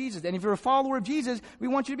follow Jesus. And if you're a follower of Jesus, we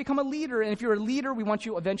want you to become a leader. And if you're a leader, we want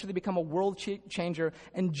you to eventually become a world changer.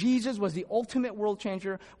 And Jesus was the ultimate world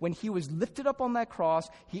changer. When he was lifted up on that cross,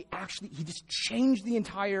 he just changed the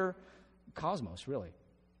entire cosmos, really.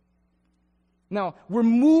 Now, we're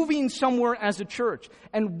moving somewhere as a church.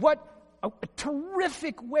 And what a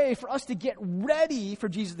terrific way for us to get ready for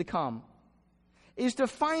Jesus to come is to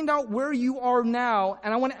find out where you are now,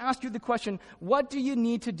 and I want to ask you the question, what do you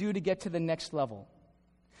need to do to get to the next level?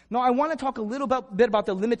 Now, I want to talk a little bit about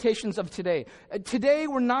the limitations of today. Today,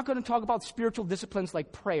 we're not going to talk about spiritual disciplines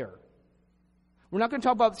like prayer. We're not going to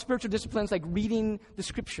talk about spiritual disciplines like reading the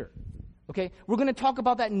Scripture. Okay? We're going to talk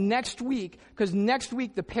about that next week, because next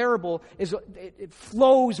week the parable it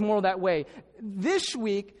flows more that way. This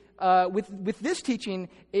week, with this teaching,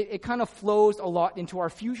 it kind of flows a lot into our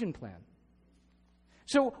fusion plan.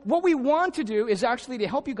 So what we want to do is actually to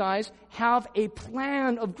help you guys have a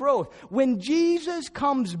plan of growth. When Jesus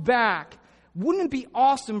comes back, wouldn't it be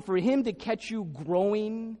awesome for him to catch you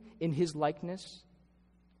growing in his likeness?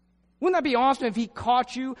 Wouldn't that be awesome if he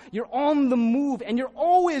caught you? You're on the move, and you're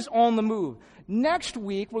always on the move. Next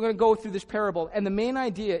week, we're going to go through this parable, and the main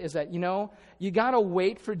idea is that, you got to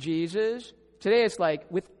wait for Jesus. Today it's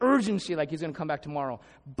like with urgency, like he's going to come back tomorrow.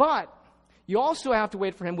 But you also have to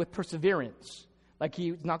wait for him with perseverance, like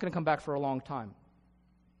he's not going to come back for a long time.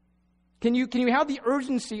 Can you have the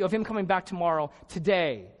urgency of him coming back tomorrow,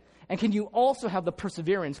 today? And can you also have the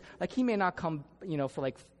perseverance, like he may not come, for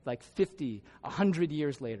like 50, 100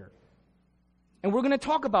 years later? And we're going to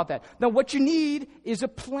talk about that. Now, what you need is a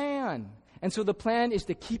plan. And so the plan is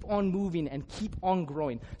to keep on moving and keep on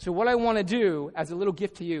growing. So what I want to do as a little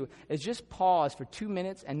gift to you is just pause for 2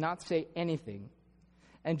 minutes and not say anything.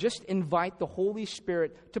 And just invite the Holy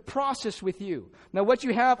Spirit to process with you. Now, what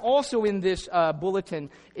you have also in this bulletin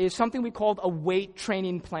is something we call a weight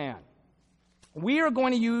training plan. We are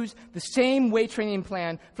going to use the same weight training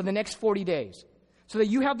plan for the next 40 days so that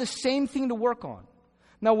you have the same thing to work on.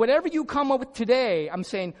 Now, whatever you come up with today, I'm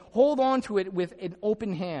saying hold on to it with an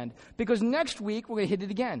open hand, because next week we're going to hit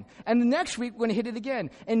it again. And the next week we're going to hit it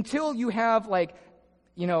again until you have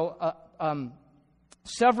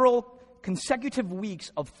several consecutive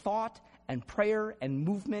weeks of thought and prayer and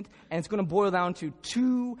movement, and it's going to boil down to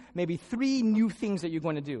 2, maybe 3 new things that you're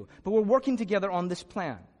going to do. But we're working together on this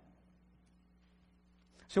plan.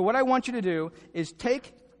 So what I want you to do is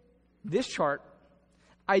take this chart,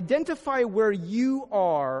 identify where you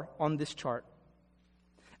are on this chart,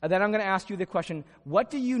 and then I'm going to ask you the question, what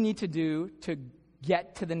do you need to do to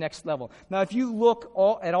get to the next level? Now, if you look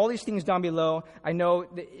at all these things down below, I know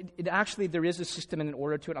that actually there is a system and an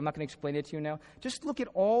order to it. I'm not going to explain it to you now. Just look at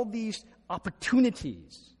all these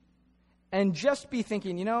opportunities. And just be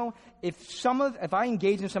thinking, if I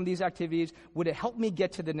engage in some of these activities, would it help me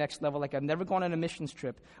get to the next level? Like, I've never gone on a missions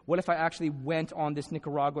trip. What if I actually went on this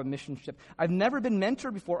Nicaragua mission trip? I've never been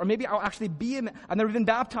mentored before, or maybe I'll actually I've never been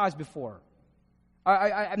baptized before.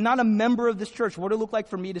 I'm not a member of this church. What would it look like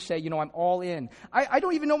for me to say, I'm all in? I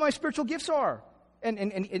don't even know what my spiritual gifts are.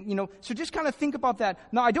 And so just kind of think about that.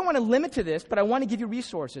 Now, I don't want to limit to this, but I want to give you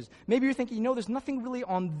resources. Maybe you're thinking, there's nothing really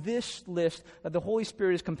on this list that the Holy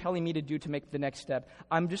Spirit is compelling me to do to make the next step.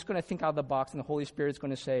 I'm just going to think out of the box, and the Holy Spirit is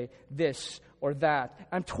going to say this or that.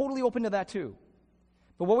 I'm totally open to that too.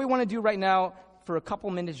 But what we want to do right now, for a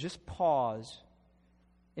couple minutes, just pause,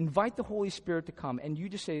 invite the Holy Spirit to come, and you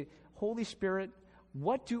just say, Holy Spirit,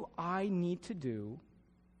 what do I need to do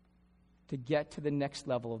to get to the next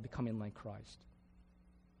level of becoming like Christ?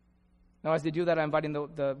 Now, as they do that, I'm inviting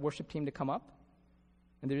the worship team to come up,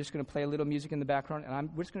 and they're just going to play a little music in the background,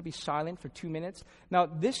 and we're just going to be silent for 2 minutes. Now,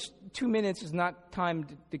 this 2 minutes is not time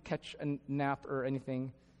to catch a nap or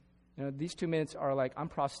anything. These 2 minutes are like, I'm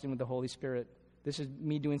processing with the Holy Spirit. This is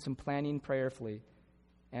me doing some planning prayerfully,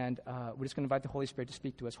 and we're just going to invite the Holy Spirit to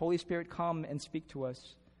speak to us. Holy Spirit, come and speak to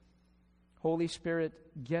us. Holy Spirit,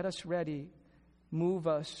 get us ready, move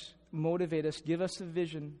us, motivate us, give us a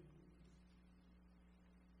vision.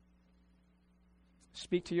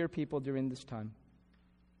 Speak to your people during this time.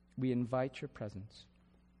 We invite your presence.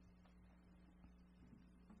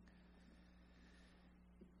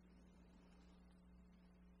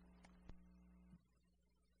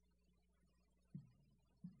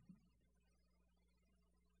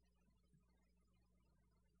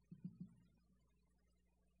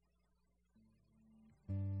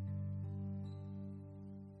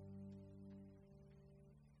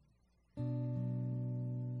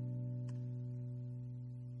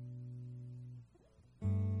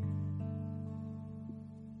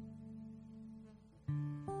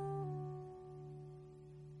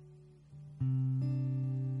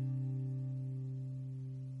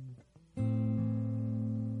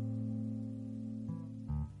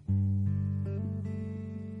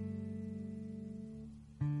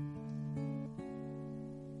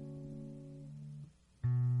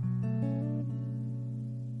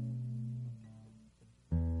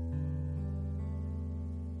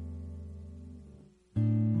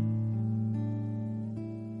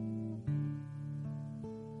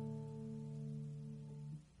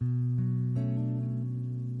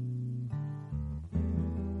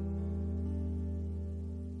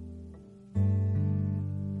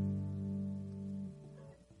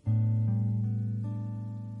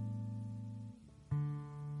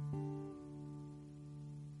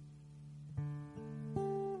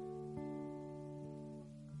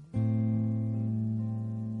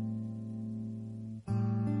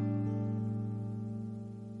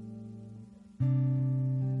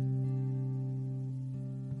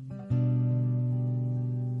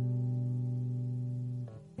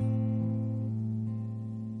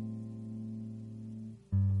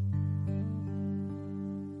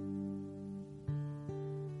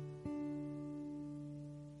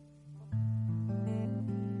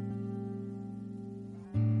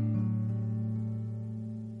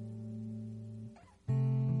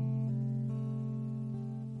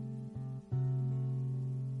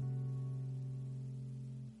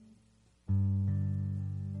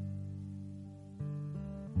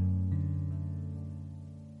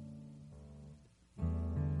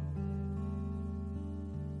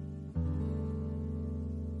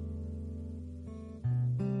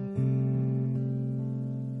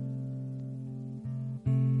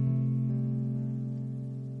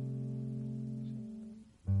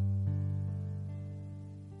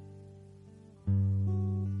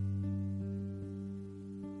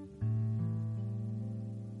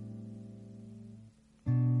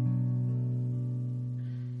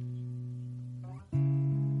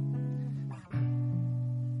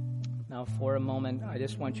 Now, for a moment, I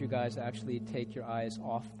just want you guys to actually take your eyes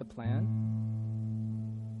off the plan.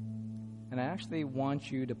 And I actually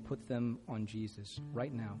want you to put them on Jesus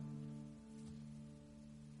right now.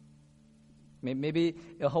 Maybe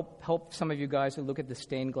it'll help some of you guys to look at the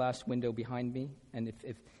stained glass window behind me. And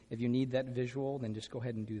if you need that visual, then just go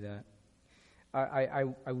ahead and do that.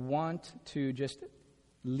 I want to just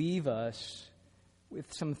leave us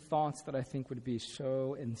with some thoughts that I think would be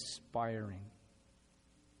so inspiring,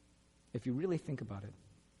 if you really think about it.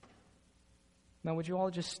 Now, would you all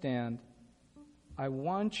just stand? I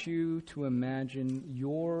want you to imagine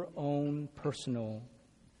your own personal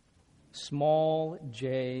small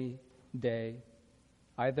J day,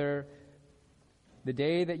 either the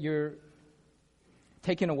day that you're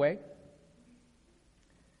taken away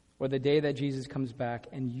or the day that Jesus comes back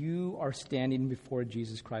and you are standing before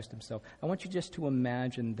Jesus Christ himself. I want you just to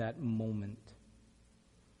imagine that moment.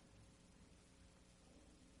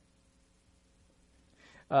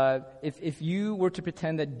 If you were to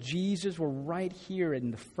pretend that Jesus were right here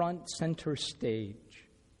in the front center stage,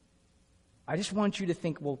 I just want you to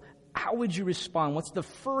think, well, how would you respond? What's the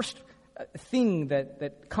first thing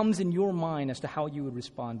that comes in your mind as to how you would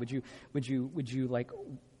respond? Would you like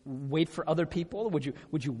wait for other people?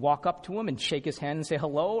 Would you walk up to him and shake his hand and say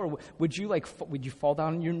hello? Or would you fall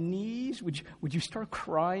down on your knees? Would you start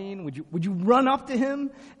crying? Would you run up to him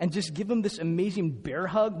and just give him this amazing bear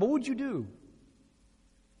hug? What would you do?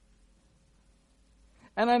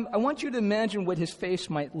 And I want you to imagine what his face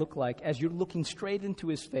might look like as you're looking straight into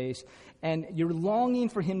his face and you're longing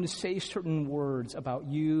for him to say certain words about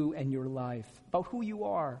you and your life, about who you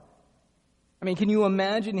are. I mean, can you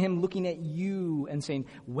imagine him looking at you and saying,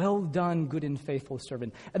 "Well done, good and faithful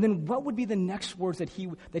servant"? And then what would be the next words that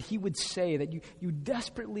he would say, that you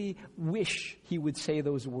desperately wish he would say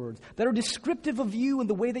those words, that are descriptive of you and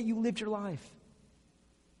the way that you lived your life?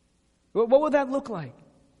 What would that look like?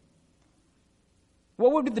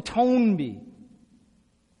 What would the tone be?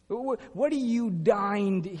 What are you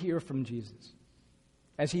dying to hear from Jesus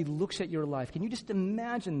as he looks at your life? Can you just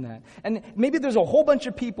imagine that? And maybe there's a whole bunch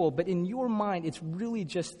of people, but in your mind, it's really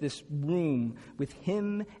just this room with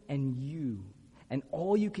him and you. And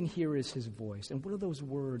all you can hear is his voice. And what are those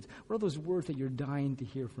words? What are those words that you're dying to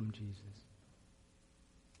hear from Jesus?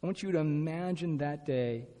 I want you to imagine that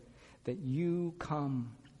day that you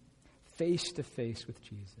come face to face with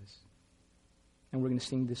Jesus. And we're going to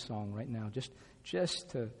sing this song right now, just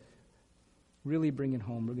to really bring it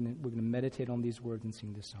home. We're going to meditate on these words and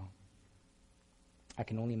sing this song. I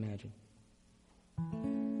can only imagine.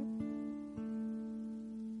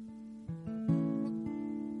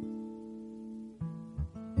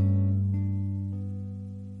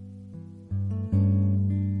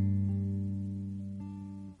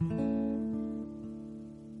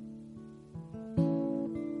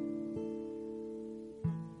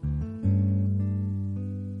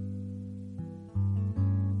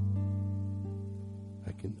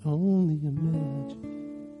 I can only imagine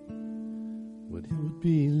what it would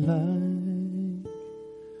be like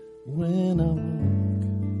when I walk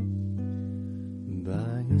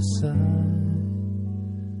by your side.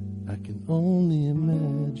 I can only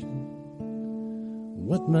imagine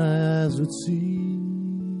what my eyes would see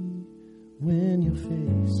when your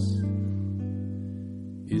face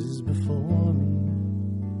is before me.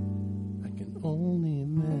 I can only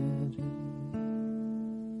imagine.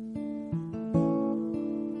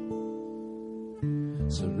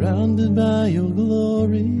 Surrounded by your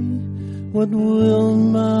glory, what will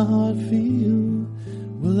my heart feel?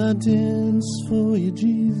 Will I dance for you,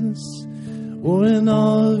 Jesus? Or in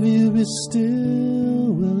all of you be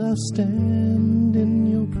still? Will I stand in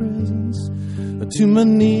your presence? Or to my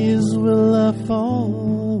knees will I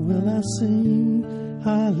fall? Will I sing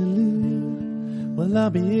hallelujah? Will I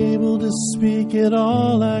be able to speak it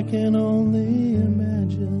all? I can only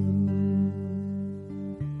imagine.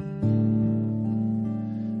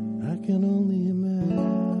 I can only imagine.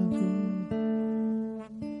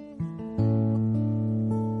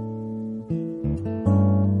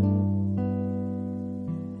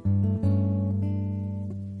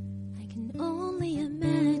 I can only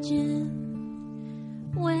imagine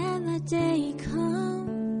when the day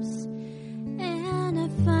comes and I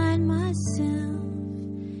find myself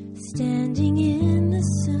standing in the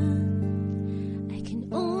sun. I can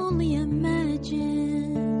only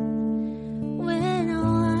imagine when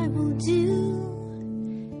all I will do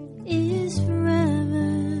is forever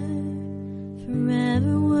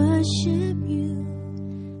worship you.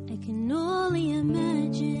 I can only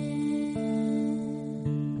imagine.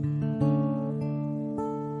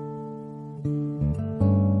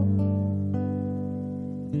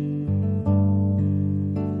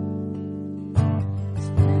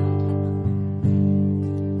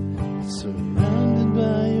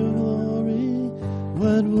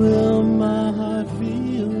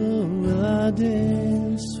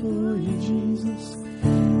 dance for you, Jesus.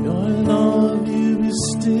 You're in all of you, be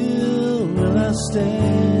still. Will I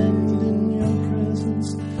stand in your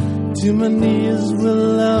presence? To my knees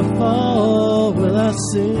will I fall? Will I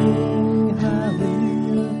sing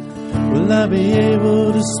hallelujah? Will I be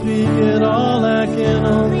able to speak at all? I can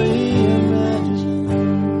only imagine.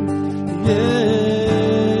 Yeah.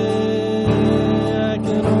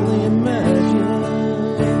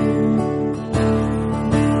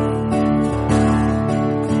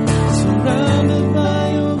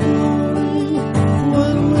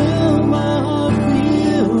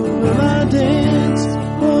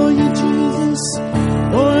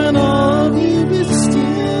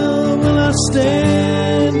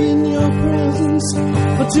 Stand in your presence,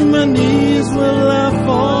 or to my knees will I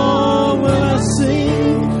fall? Will I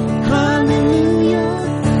sing hallelujah?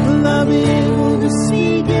 Will I be able to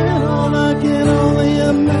speak at all? I can only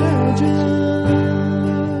imagine.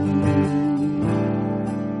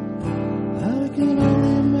 I can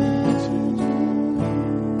only imagine.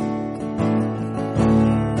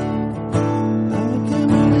 I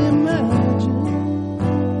can only imagine.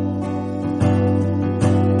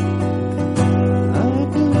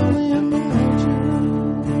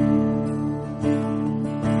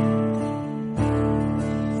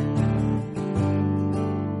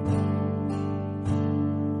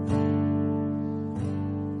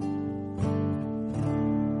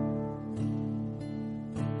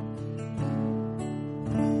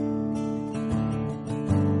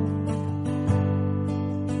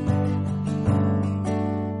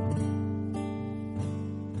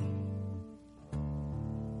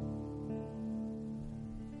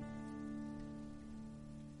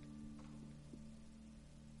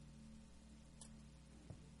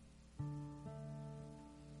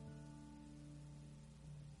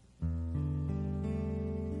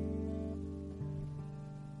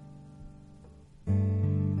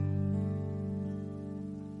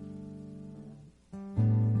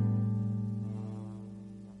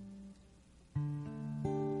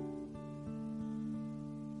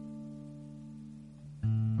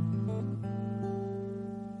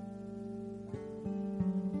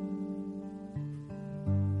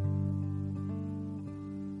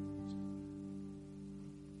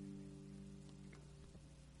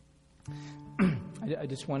 I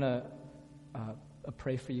just want to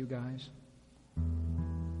pray for you guys.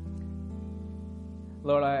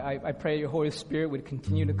 Lord, I pray your Holy Spirit would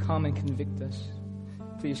continue to come and convict us.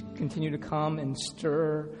 Please continue to come and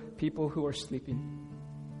stir people who are sleeping.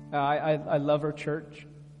 I love our church.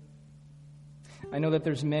 I know that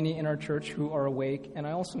there's many in our church who are awake, and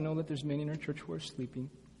I also know that there's many in our church who are sleeping.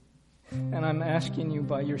 And I'm asking you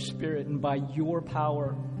by your Spirit and by your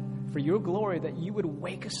power, for your glory, that you would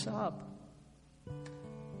wake us up.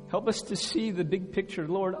 Help us to see the big picture.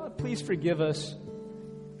 Lord, please forgive us.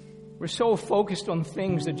 We're so focused on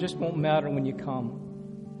things that just won't matter when you come.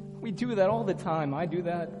 We do that all the time. I do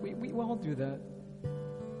that. We all do that.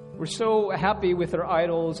 We're so happy with our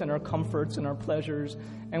idols and our comforts and our pleasures,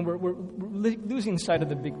 and we're losing sight of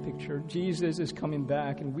the big picture. Jesus is coming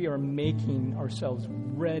back, and we are making ourselves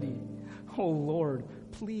ready. Oh, Lord,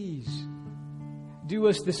 please do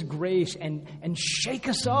us this grace and shake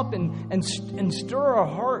us up and stir our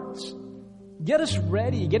hearts. Get us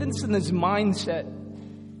ready. Get us in this mindset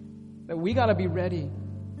that we got to be ready.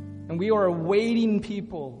 And we are waiting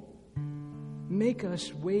people. Make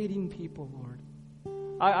us waiting people, Lord.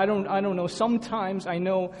 I don't know. Sometimes I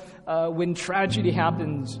know when tragedy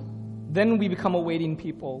happens, then we become a waiting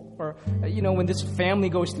people. Or, when this family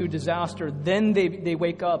goes through disaster, then they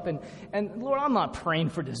wake up. And Lord, I'm not praying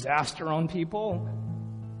for disaster on people.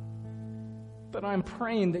 But I'm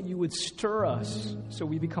praying that you would stir us so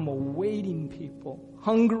we become a waiting people,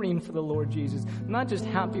 hungering for the Lord Jesus, not just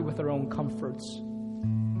happy with our own comforts,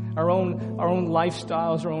 our own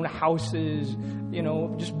lifestyles, our own houses,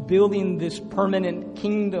 just building this permanent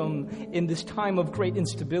kingdom in this time of great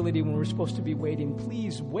instability when we're supposed to be waiting.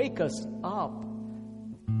 Please wake us up.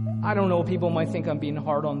 I don't know, people might think I'm being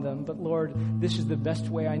hard on them, but Lord, this is the best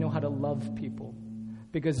way I know how to love people,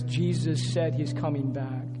 because Jesus said he's coming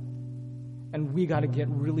back. And we got to get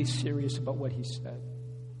really serious about what he said.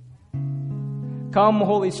 Come,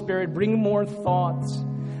 Holy Spirit, bring more thoughts.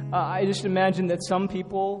 I just imagine that some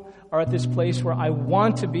people are at this place where I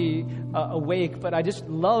want to be awake, but I just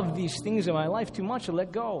love these things in my life too much to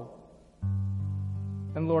let go.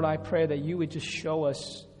 And Lord, I pray that you would just show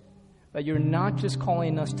us that you're not just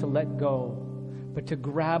calling us to let go, but to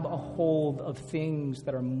grab a hold of things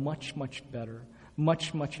that are much, much better,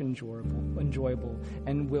 much, much enjoyable,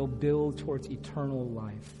 and will build towards eternal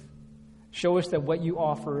life. Show us that what you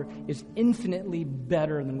offer is infinitely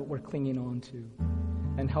better than what we're clinging on to.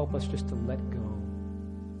 and help us just to let go.